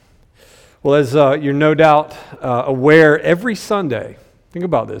Well, as you're no doubt aware, every Sunday, think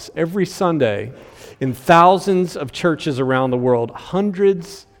about this, every Sunday in thousands of churches around the world,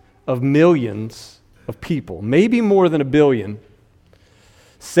 hundreds of millions of people, maybe more than 1 billion,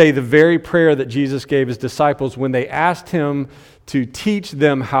 say the very prayer that Jesus gave his disciples when they asked him to teach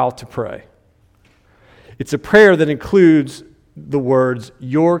them how to pray. It's a prayer that includes the words,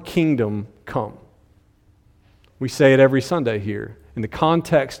 "Your kingdom come." We say it every Sunday here in the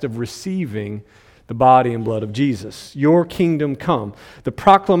context of receiving the body and blood of Jesus. Your kingdom come. The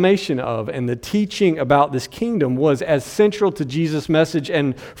proclamation of and the teaching about this kingdom was as central to Jesus' message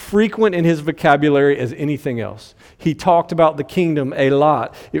and frequent in his vocabulary as anything else. He talked about the kingdom a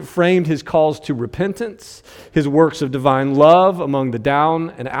lot. It framed his calls to repentance, his works of divine love among the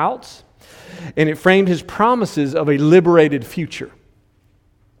down and outs, and it framed his promises of a liberated future.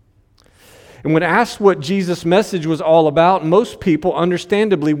 And when asked what Jesus' message was all about, most people,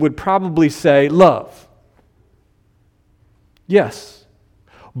 understandably, would probably say love. Yes.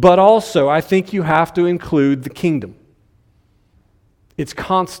 But also, I think you have to include the kingdom. It's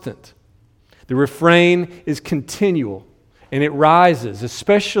constant. The refrain is continual, and it rises,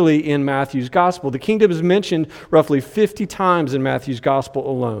 especially in Matthew's gospel. The kingdom is mentioned roughly 50 times in Matthew's gospel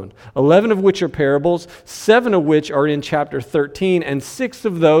alone, 11 of which are parables, 7 of which are in chapter 13, and 6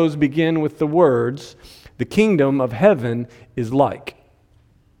 of those begin with the words, "The kingdom of heaven is like."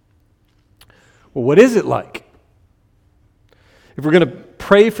 Well, what is it like? If we're going to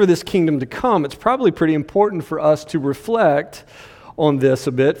pray for this kingdom to come, it's probably pretty important for us to reflect on this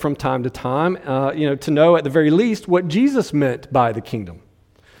a bit from time to time, to know at the very least what Jesus meant by the kingdom.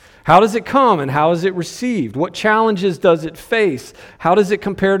 How does it come and how is it received? What challenges does it face? How does it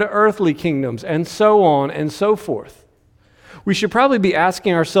compare to earthly kingdoms? And so on and so forth. We should probably be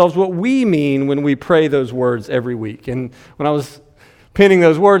asking ourselves what we mean when we pray those words every week. And when I was penning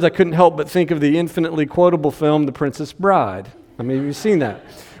those words, I couldn't help but think of the infinitely quotable film, The Princess Bride. I mean, you've seen that.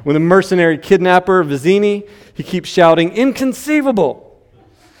 When the mercenary kidnapper, Vizzini, he keeps shouting, "Inconceivable!"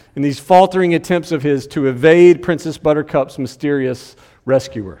 in these faltering attempts of his to evade Princess Buttercup's mysterious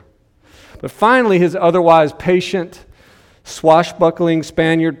rescuer. But finally, his otherwise patient, swashbuckling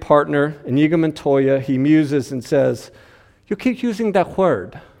Spaniard partner, Inigo Montoya, he muses and says, "You keep using that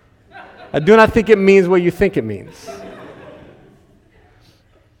word. I do not think it means what you think it means."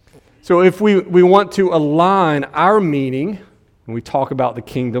 So if we want to align our meaning, when we talk about the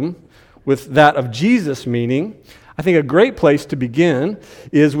kingdom, with that of Jesus' meaning, I think a great place to begin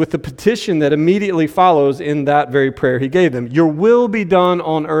is with the petition that immediately follows in that very prayer he gave them. "Your will be done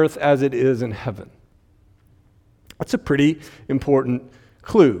on earth as it is in heaven." That's a pretty important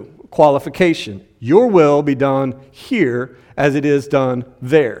clue, qualification. Your will be done here as it is done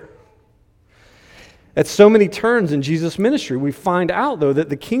there. At so many turns in Jesus' ministry, we find out, though, that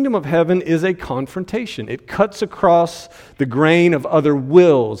the kingdom of heaven is a confrontation. It cuts across the grain of other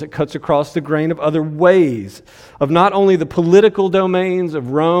wills. It cuts across the grain of other ways, of not only the political domains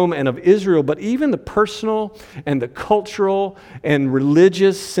of Rome and of Israel, but even the personal and the cultural and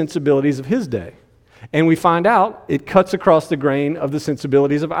religious sensibilities of his day. And we find out it cuts across the grain of the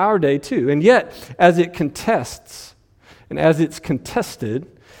sensibilities of our day, too. And yet, as it contests and as it's contested,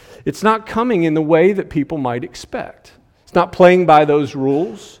 it's not coming in the way that people might expect. It's not playing by those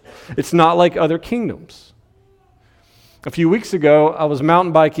rules. It's not like other kingdoms. A few weeks ago, I was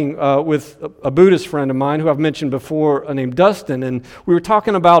mountain biking with a Buddhist friend of mine who I've mentioned before, named Dustin, and we were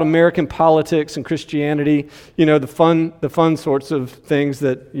talking about American politics and Christianity, the fun sorts of things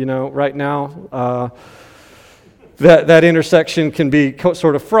that, right now, that intersection can be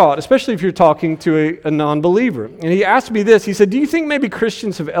sort of fraught, especially if you're talking to a non-believer. And he asked me this. He said, "Do you think maybe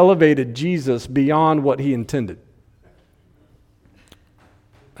Christians have elevated Jesus beyond what he intended?"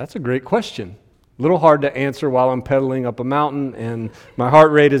 That's a great question. A little hard to answer while I'm pedaling up a mountain and my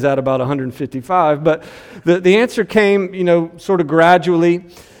heart rate is at about 155. But the answer came, sort of gradually.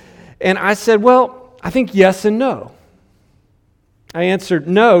 And I said, well, I think yes and no. I answered,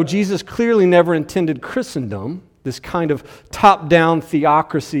 no, Jesus clearly never intended Christendom, this kind of top-down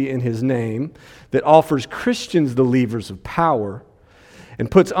theocracy in his name that offers Christians the levers of power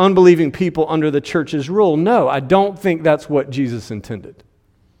and puts unbelieving people under the church's rule. No, I don't think that's what Jesus intended,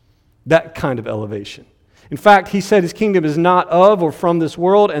 that kind of elevation. In fact, he said his kingdom is not of or from this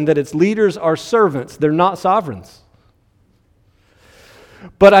world and that its leaders are servants. They're not sovereigns.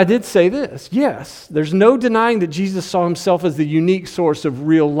 But I did say this, yes, there's no denying that Jesus saw himself as the unique source of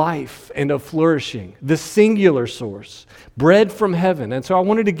real life and of flourishing, the singular source, bread from heaven. And so I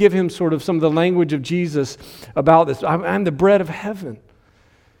wanted to give him sort of some of the language of Jesus about this. I'm the bread of heaven.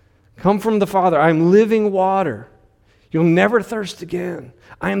 Come from the Father. I'm living water. You'll never thirst again.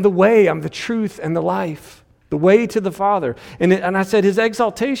 I am the way, I'm the truth, and the life, the way to the Father. And I said his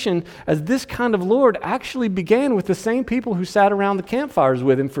exaltation as this kind of Lord actually began with the same people who sat around the campfires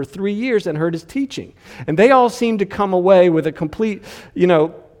with him for 3 years and heard his teaching. And they all seemed to come away with a complete,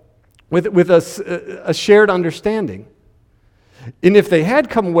 with a shared understanding. And if they had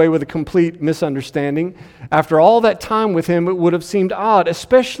come away with a complete misunderstanding, after all that time with him, it would have seemed odd,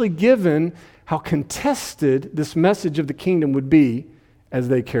 especially given how contested this message of the kingdom would be as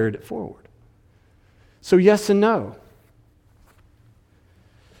they carried it forward. So yes and no.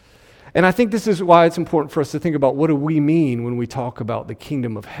 And I think this is why it's important for us to think about what do we mean when we talk about the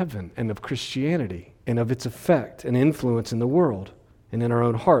kingdom of heaven and of Christianity and of its effect and influence in the world and in our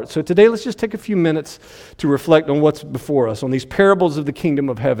own hearts. So today, let's just take a few minutes to reflect on what's before us, on these parables of the kingdom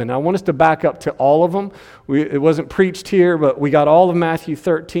of heaven. I want us to back up to all of them. It wasn't preached here, but we got all of Matthew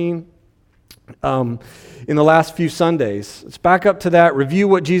 13 in the last few Sundays. Let's back up to that, review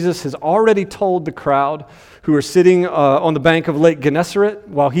what Jesus has already told the crowd who are sitting on the bank of Lake Gennesaret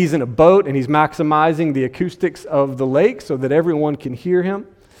while he's in a boat and he's maximizing the acoustics of the lake so that everyone can hear him.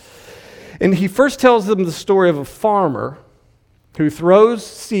 And he first tells them the story of a farmer who throws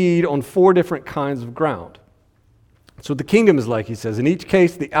seed on 4 different kinds of ground. So the kingdom is like, he says. In each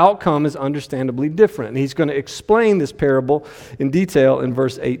case, the outcome is understandably different. And he's going to explain this parable in detail in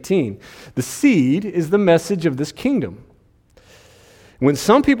verse 18. The seed is the message of this kingdom. When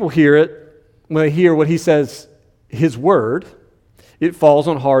some people hear it, when they hear what he says, his word, it falls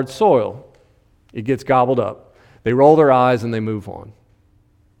on hard soil. It gets gobbled up. They roll their eyes and they move on.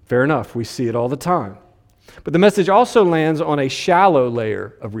 Fair enough. We see it all the time. But the message also lands on a shallow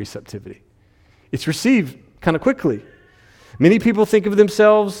layer of receptivity. It's received kind of quickly. Many people think of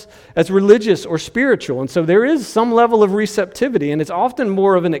themselves as religious or spiritual, and so there is some level of receptivity, and it's often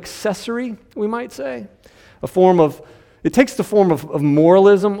more of an accessory, we might say. It takes the form of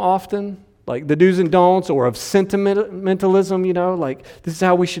moralism often, like the do's and don'ts, or of sentimentalism, like this is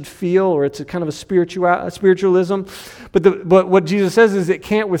how we should feel, or it's a kind of a spiritualism. But what Jesus says is it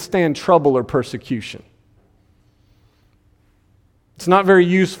can't withstand trouble or persecution. It's not very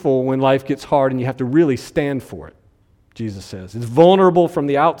useful when life gets hard and you have to really stand for it, Jesus says. It's vulnerable from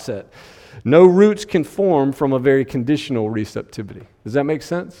the outset. No roots can form from a very conditional receptivity. Does that make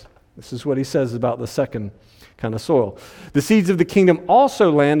sense? This is what he says about the second kind of soil. The seeds of the kingdom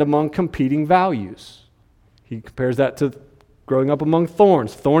also land among competing values. He compares that to growing up among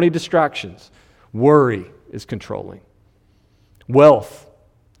thorns, thorny distractions. Worry is controlling. Wealth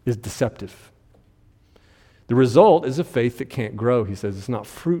is deceptive. The result is a faith that can't grow, he says. It's not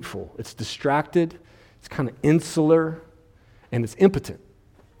fruitful. It's distracted. It's kind of insular. And it's impotent.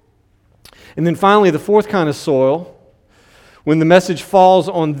 And then finally, the fourth kind of soil, when the message falls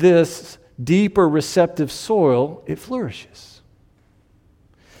on this deeper receptive soil, it flourishes.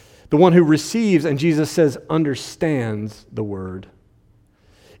 The one who receives, and Jesus says understands the word,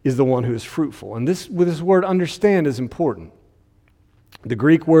 is the one who is fruitful. And this word understand is important. The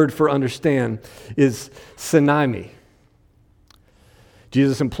Greek word for understand is synaimi.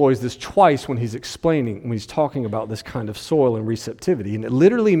 Jesus employs this twice when he's talking about this kind of soil and receptivity. And it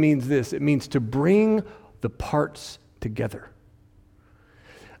literally means this. It means to bring the parts together.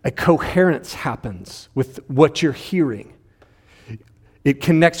 A coherence happens with what you're hearing. It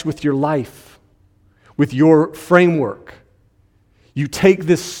connects with your life, with your framework. You take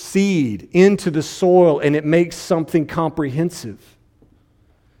this seed into the soil and it makes something comprehensive.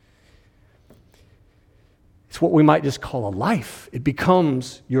 It's what we might just call a life. It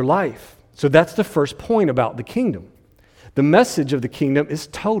becomes your life. So that's the first point about the kingdom. The message of the kingdom is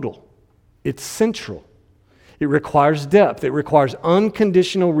total. It's central. It requires depth. It requires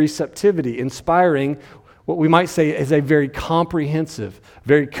unconditional receptivity, inspiring what we might say is a very comprehensive,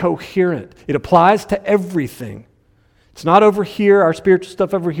 very coherent. It applies to everything. It's not over here, our spiritual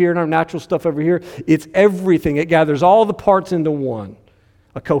stuff over here, and our natural stuff over here. It's everything. It gathers all the parts into one.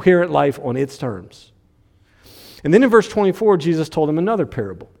 A coherent life on its terms. And then in verse 24, Jesus told him another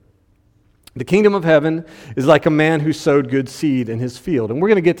parable. The kingdom of heaven is like a man who sowed good seed in his field. And we're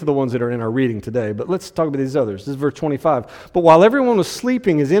going to get to the ones that are in our reading today, but let's talk about these others. This is verse 25. But while everyone was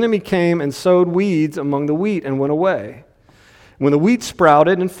sleeping, his enemy came and sowed weeds among the wheat and went away. When the wheat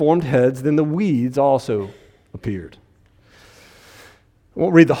sprouted and formed heads, then the weeds also appeared. I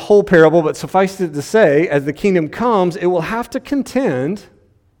won't read the whole parable, but suffice it to say, as the kingdom comes, it will have to contend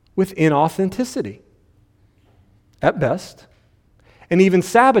with inauthenticity at best, and even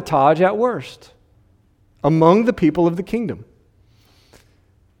sabotage at worst among the people of the kingdom.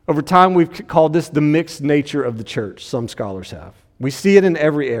 Over time, we've called this the mixed nature of the church, some scholars have. We see it in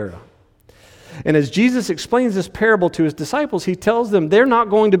every era. And as Jesus explains this parable to his disciples, he tells them they're not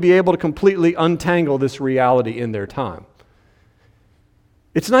going to be able to completely untangle this reality in their time.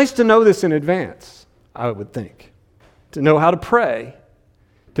 It's nice to know this in advance, I would think, to know how to pray,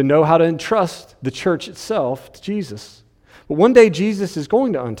 to know how to entrust the church itself to Jesus. But one day Jesus is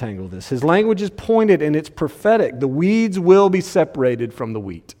going to untangle this. His language is pointed and it's prophetic. The weeds will be separated from the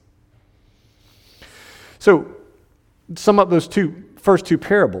wheat. So, sum up those first two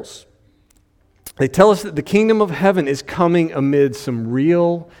parables. They tell us that the kingdom of heaven is coming amid some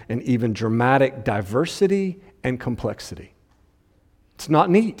real and even dramatic diversity and complexity. It's not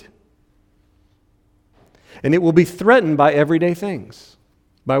neat. And it will be threatened by everyday things,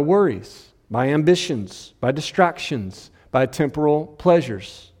 by worries, by ambitions, by distractions, by temporal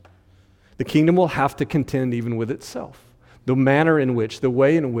pleasures. The kingdom will have to contend even with itself, the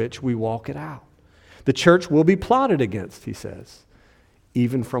way in which we walk it out. The church will be plotted against, he says,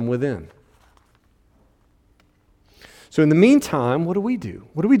 even from within. So in the meantime, what do we do?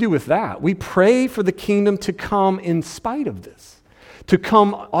 What do we do with that? We pray for the kingdom to come in spite of this, to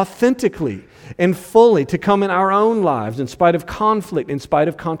come authentically and fully, to come in our own lives in spite of conflict, in spite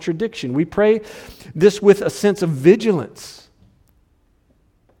of contradiction. We pray this with a sense of vigilance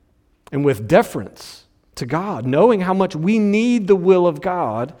and with deference to God, knowing how much we need the will of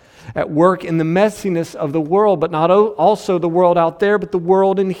God at work in the messiness of the world, but not also the world out there, but the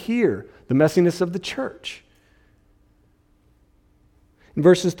world in here, the messiness of the church. In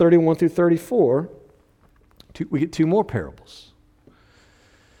verses 31 through 34, we get two more parables.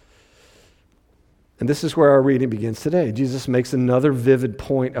 And this is where our reading begins today. Jesus makes another vivid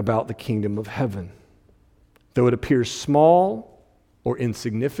point about the kingdom of heaven. Though it appears small or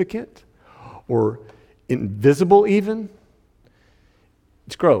insignificant or invisible even,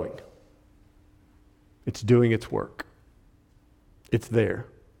 it's growing. It's doing its work. It's there.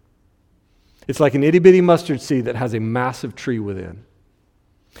 It's like an itty-bitty mustard seed that has a massive tree within.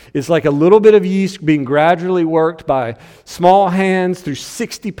 It's like a little bit of yeast being gradually worked by small hands through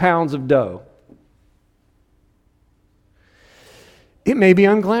 60 pounds of dough. It may be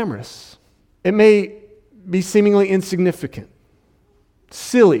unglamorous. It may be seemingly insignificant,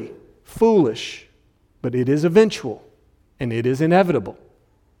 silly, foolish, but it is eventual and it is inevitable.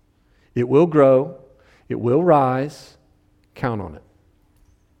 It will grow. It will rise. Count on it.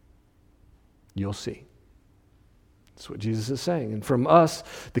 You'll see. That's what Jesus is saying. And from us,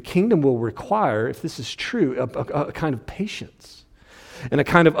 the kingdom will require, if this is true, a kind of patience and a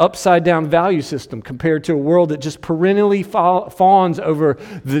kind of upside-down value system compared to a world that just perennially fawns over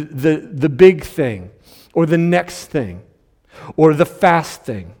the big thing or the next thing or the fast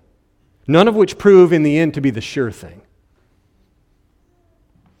thing, none of which prove in the end to be the sure thing.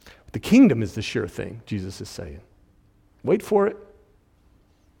 The kingdom is the sure thing, Jesus is saying. Wait for it.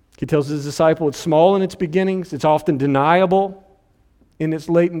 He tells his disciple it's small in its beginnings, it's often deniable in its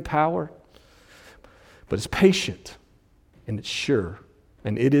latent power, but it's patient and it's sure,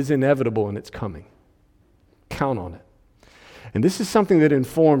 and it is inevitable in its coming. Count on it. And this is something that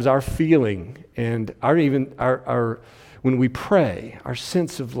informs our feeling and our when we pray, our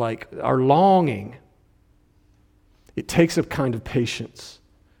sense of our longing. It takes a kind of patience,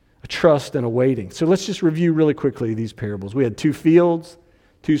 a trust and a waiting. So let's just review really quickly these parables. We had two fields,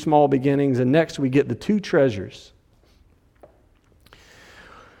 two small beginnings, and next we get the two treasures.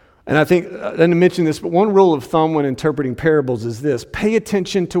 And I think, I didn't mention this, but one rule of thumb when interpreting parables is this: pay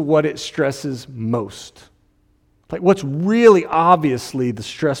attention to what it stresses most. Like what's really obviously the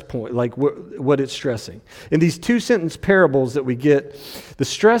stress point, like what it's stressing. In these two sentence parables that we get, the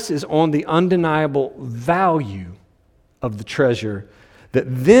stress is on the undeniable value of the treasure that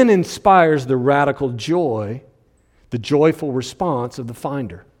then inspires the radical joy, the joyful response of the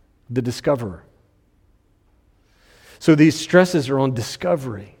finder, the discoverer. So these stresses are on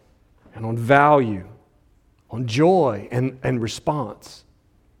discovery and on value, on joy and response.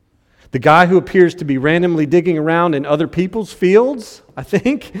 The guy who appears to be randomly digging around in other people's fields, I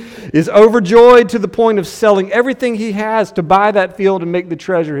think, is overjoyed to the point of selling everything he has to buy that field and make the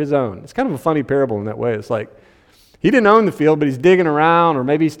treasure his own. It's kind of a funny parable in that way. It's like, he didn't own the field, but he's digging around, or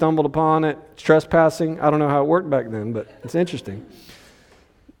maybe he stumbled upon it, trespassing. I don't know how it worked back then, but it's interesting.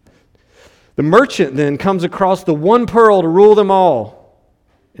 The merchant then comes across the one pearl to rule them all,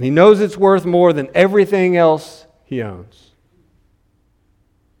 and he knows it's worth more than everything else he owns.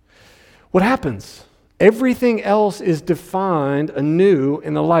 What happens? Everything else is defined anew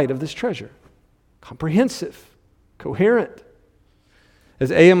in the light of this treasure. Comprehensive, coherent. As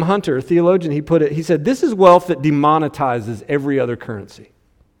A.M. Hunter, a theologian, he put it, he said, this is wealth that demonetizes every other currency.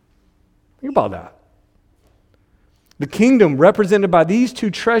 Think about that. The kingdom represented by these two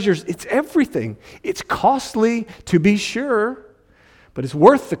treasures, it's everything. It's costly, to be sure, but it's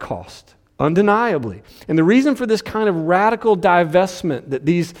worth the cost, undeniably. And the reason for this kind of radical divestment that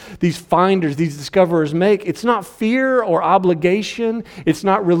these finders, these discoverers make, it's not fear or obligation, it's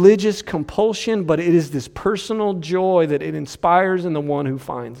not religious compulsion, but it is this personal joy that it inspires in the one who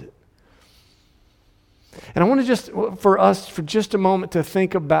finds it. And I want to for us, for just a moment, to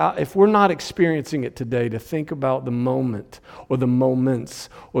think about, if we're not experiencing it today, to think about the moment or the moments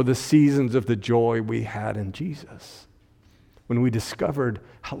or the seasons of the joy we had in Jesus when we discovered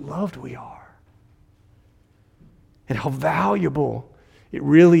how loved we are and how valuable it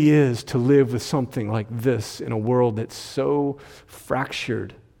really is to live with something like this in a world that's so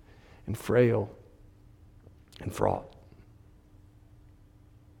fractured and frail and fraught.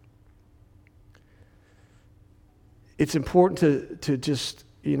 It's important to just,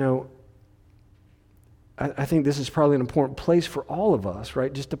 I think this is probably an important place for all of us,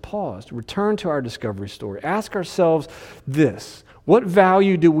 right? Just to pause, to return to our discovery story. Ask ourselves this: what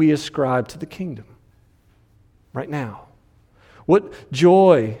value do we ascribe to the kingdom right now? What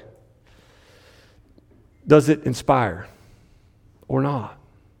joy does it inspire or not?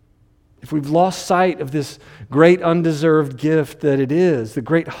 If we've lost sight of this great undeserved gift that it is, the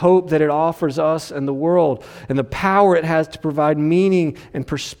great hope that it offers us and the world, and the power it has to provide meaning and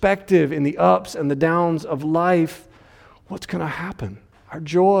perspective in the ups and the downs of life, what's going to happen? Our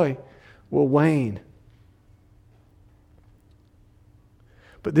joy will wane.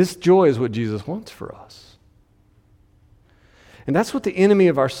 But this joy is what Jesus wants for us. And that's what the enemy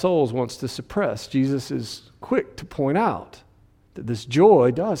of our souls wants to suppress. Jesus is quick to point out that this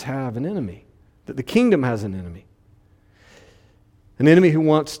joy does have an enemy, that the kingdom has an enemy. An enemy who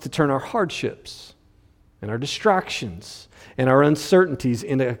wants to turn our hardships and our distractions and our uncertainties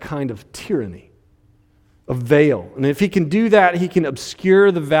into a kind of tyranny, a veil. And if he can do that, he can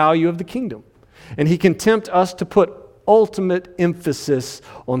obscure the value of the kingdom. And he can tempt us to put ultimate emphasis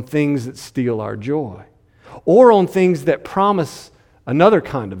on things that steal our joy, or on things that promise another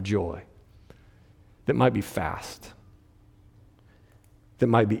kind of joy that might be fast, that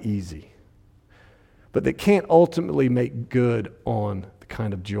might be easy, but that can't ultimately make good on the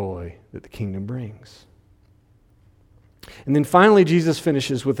kind of joy that the kingdom brings. And then finally, Jesus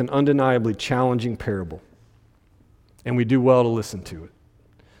finishes with an undeniably challenging parable. And we do well to listen to it,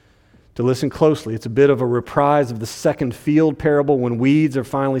 to listen closely. It's a bit of a reprise of the second field parable when weeds are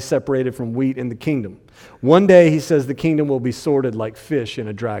finally separated from wheat in the kingdom. One day, he says, the kingdom will be sorted like fish in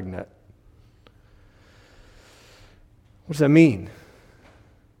a dragnet. What does that mean?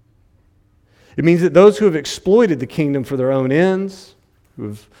 It means that those who have exploited the kingdom for their own ends, who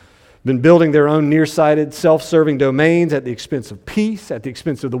have been building their own nearsighted, self-serving domains at the expense of peace, at the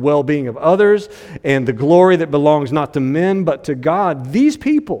expense of the well-being of others, and the glory that belongs not to men but to God, these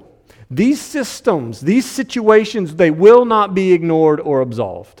people, these systems, these situations, they will not be ignored or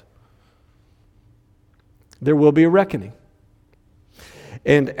absolved. There will be a reckoning.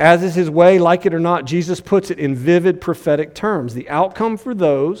 And as is his way, like it or not, Jesus puts it in vivid prophetic terms. The outcome for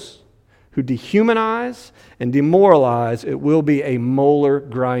those who dehumanize and demoralize, it will be a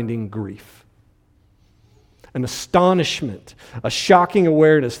molar-grinding grief. An astonishment, a shocking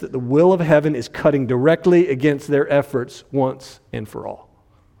awareness that the will of heaven is cutting directly against their efforts once and for all.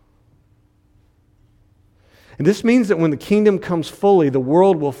 And this means that when the kingdom comes fully, the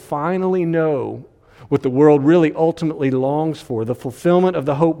world will finally know what the world really ultimately longs for, the fulfillment of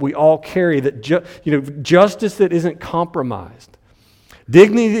the hope we all carry, that justice that isn't compromised,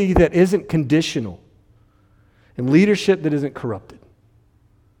 dignity that isn't conditional, and leadership that isn't corrupted.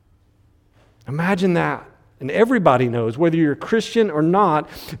 Imagine that. And everybody knows, whether you're a Christian or not,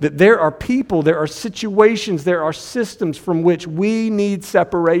 that there are people, there are situations, there are systems from which we need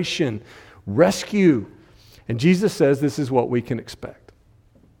separation, rescue. And Jesus says this is what we can expect.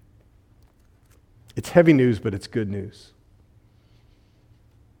 It's heavy news, but it's good news.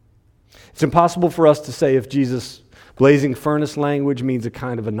 It's impossible for us to say if Jesus' blazing furnace language means a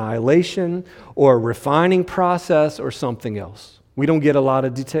kind of annihilation or a refining process or something else. We don't get a lot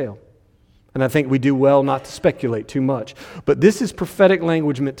of detail. And I think we do well not to speculate too much. But this is prophetic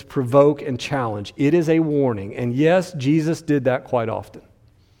language meant to provoke and challenge. It is a warning. And yes, Jesus did that quite often.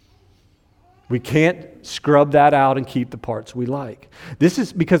 We can't scrub that out and keep the parts we like. This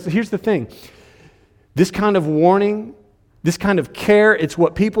is because, here's the thing. This kind of warning, this kind of care, it's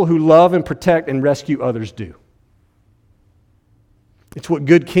what people who love and protect and rescue others do. It's what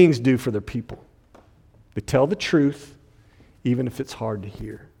good kings do for their people. They tell the truth, even if it's hard to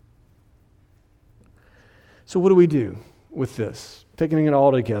hear. So what do we do with this? Taking it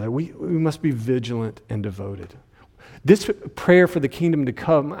all together, we must be vigilant and devoted. This prayer for the kingdom to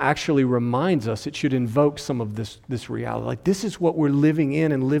come actually reminds us, it should invoke some of this reality. Like, this is what we're living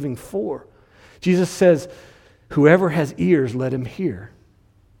in and living for. Jesus says, whoever has ears, let him hear.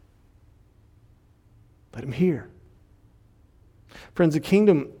 Let him hear. Friends, the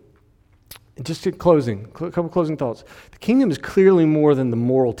kingdom, just in closing, a couple closing thoughts. The kingdom is clearly more than the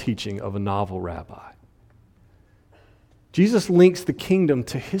moral teaching of a novel rabbi. Jesus links the kingdom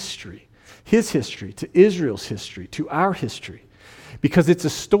to history. His history, to Israel's history, to our history, because it's a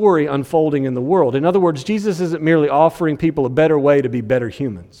story unfolding in the world. In other words, Jesus isn't merely offering people a better way to be better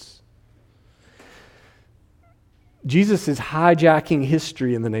humans. Jesus is hijacking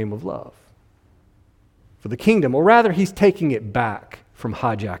history in the name of love for the kingdom, or rather, he's taking it back from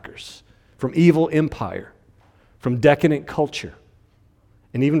hijackers, from evil empire, from decadent culture,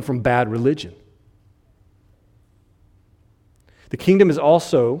 and even from bad religion. The kingdom is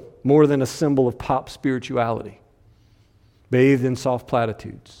also more than a symbol of pop spirituality, bathed in soft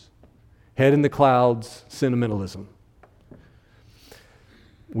platitudes, head in the clouds, sentimentalism.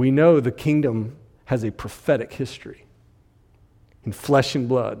 We know the kingdom has a prophetic history in flesh and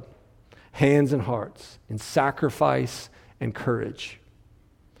blood, hands and hearts, in sacrifice and courage.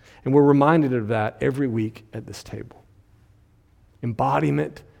 And we're reminded of that every week at this table.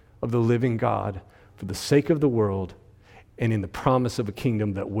 Embodiment of the living God for the sake of the world and in the promise of a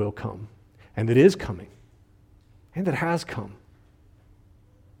kingdom that will come, and that is coming, and that has come.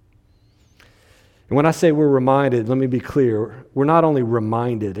 And when I say we're reminded, let me be clear, we're not only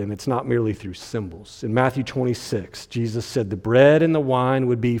reminded, and it's not merely through symbols. In Matthew 26, Jesus said the bread and the wine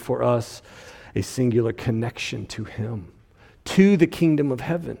would be for us a singular connection to him, to the kingdom of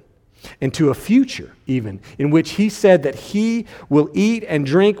heaven, and to a future even, in which he said that he will eat and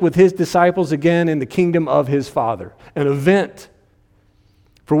drink with his disciples again in the kingdom of his Father, an event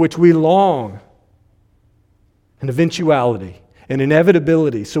for which we long, an eventuality, an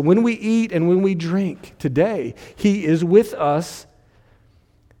inevitability. So when we eat and when we drink today, he is with us.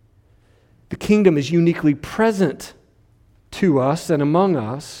 The kingdom is uniquely present to us and among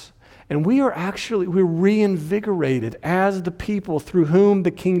us. And we're reinvigorated as the people through whom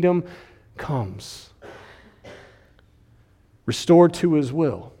the kingdom comes. Restored to his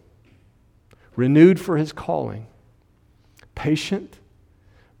will, renewed for his calling, patient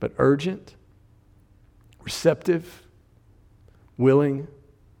but urgent, receptive, willing,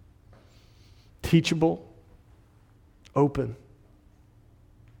 teachable, open,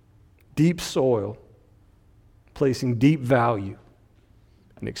 deep soil, placing deep value,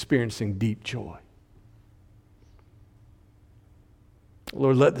 and experiencing deep joy.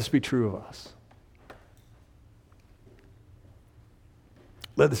 Lord, let this be true of us.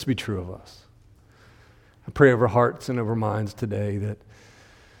 Let this be true of us. I pray over hearts and over minds today that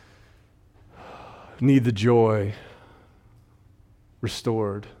need the joy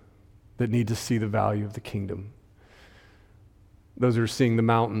restored, that need to see the value of the kingdom. Those who are seeing the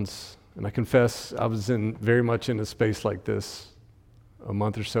mountains, and I confess I was very much in a space like this a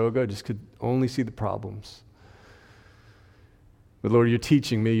month or so ago, just could only see the problems. But Lord, you're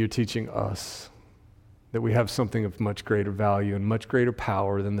teaching me, you're teaching us that we have something of much greater value and much greater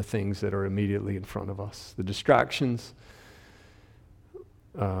power than the things that are immediately in front of us. The distractions,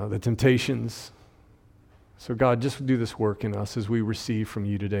 the temptations. So God, just do this work in us as we receive from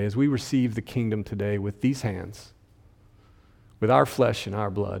you today, as we receive the kingdom today with these hands, with our flesh and our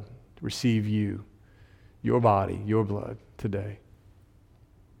blood, to receive you, your body, your blood today.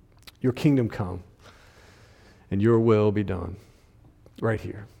 Your kingdom come, and your will be done right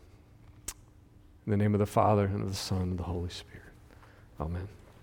here. In the name of the Father, and of the Son, and of the Holy Spirit. Amen.